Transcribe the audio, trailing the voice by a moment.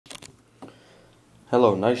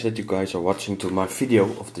Hello, nice that you guys are watching to my video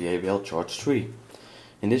of the JBL Charge 3.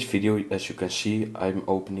 In this video, as you can see, I'm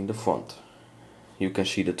opening the front. You can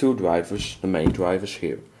see the two drivers, the main drivers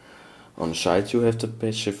here. On the side you have the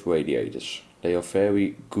passive radiators. They are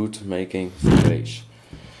very good making the bass.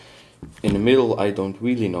 In the middle I don't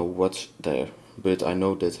really know what's there, but I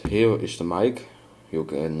know that here is the mic. You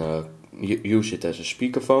can use it as a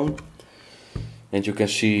speakerphone. And you can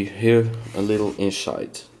see here a little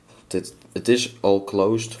inside. It is all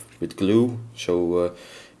closed with glue, so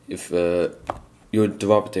if you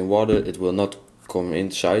drop it in water it will not come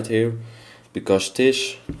inside here, because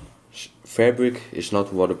this fabric is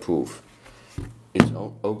not waterproof. It's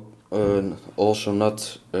also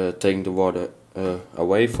not taking the water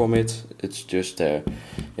away from it, it's just there.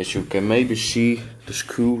 As you can maybe see, the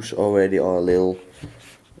screws already are a little,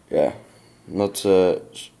 not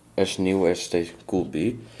as new as they could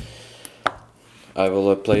be. I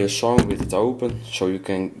will play a song with it open, so you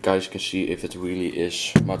guys can see if it really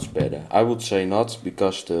is much better. I would say not,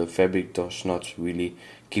 because the fabric does not really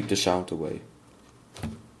keep the sound away.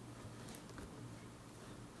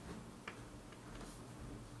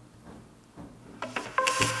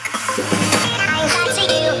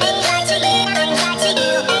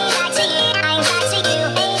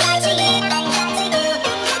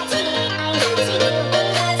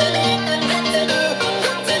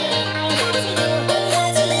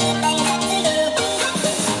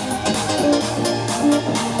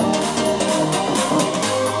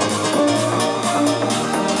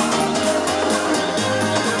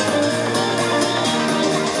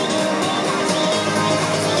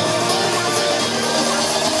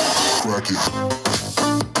 Rock it.